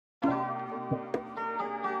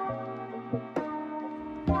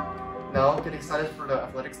Now, get excited for the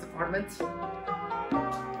athletics department.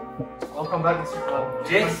 Welcome back, Mr. Clem.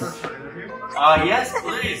 Jace? Yes,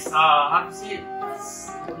 please. Have a seat.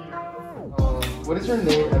 What is your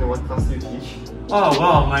name and what class do you teach? Oh,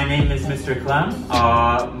 well, my name is Mr. Clem.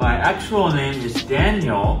 My actual name is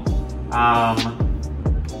Daniel.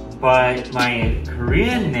 But my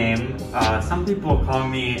Korean name, some people call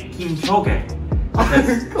me Kim Choge.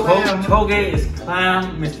 Choge is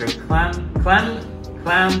Clem, Mr. Clem,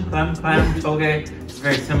 Choge. It's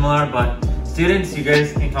very similar, but students, you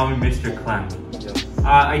guys can call me Mr. Clem. Yes.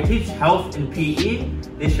 I teach health and PE.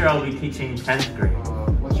 This year I'll be teaching 10th grade.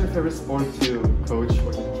 What's your favorite sport to coach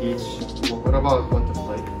or to teach? What about one to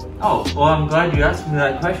play? Oh, well, I'm glad you asked me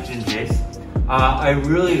that question, Jace. I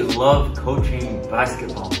really love coaching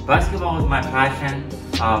basketball. Basketball is my passion.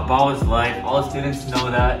 Ball is life. All students know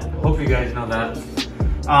that. Hope you guys know that.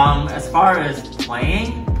 As far as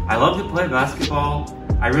playing, I love to play basketball.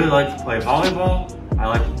 I really like to play volleyball. I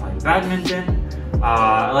like to play badminton.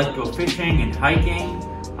 I like to go fishing and hiking.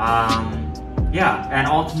 Yeah, and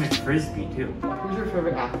ultimate frisbee too. Who's your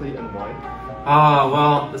favorite athlete and why?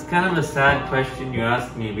 Well, it's kind of a sad question you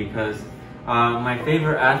asked me because my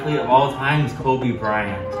favorite athlete of all time is Kobe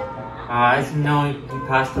Bryant. As you know, he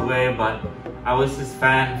passed away, but I was his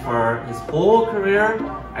fan for his whole career.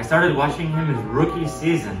 I started watching him his rookie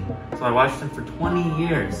season, so I watched him for 20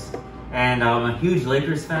 years. And I'm a huge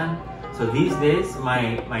Lakers fan, so these days,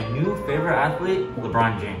 my new favorite athlete,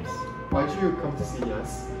 LeBron James. Why did you come to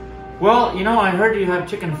CES? Well, you know, I heard you have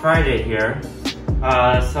Chicken Friday here,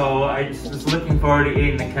 so I just was looking forward to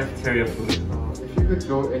eating the cafeteria food. If you could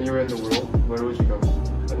go anywhere in the world, where would you go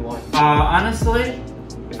and why? Honestly,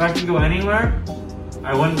 if I could go anywhere,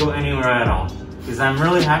 I wouldn't go anywhere at all. Because I'm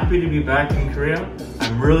really happy to be back in Korea.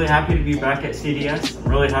 I'm really happy to be back at CDS. I'm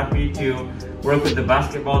really happy to work with the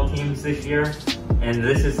basketball teams this year. And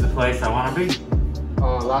this is the place I want to be.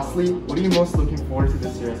 Lastly, what are you most looking forward to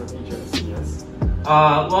this year as a teacher at CDS?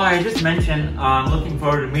 Well, I just mentioned I'm looking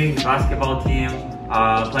forward to meeting the basketball team,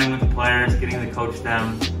 playing with the players, getting to coach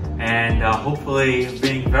them, and hopefully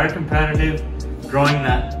being very competitive, growing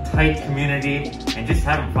that tight community, and just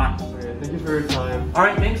having fun. Okay, thank you for your time.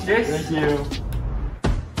 Alright, thanks, Jace. Thank you.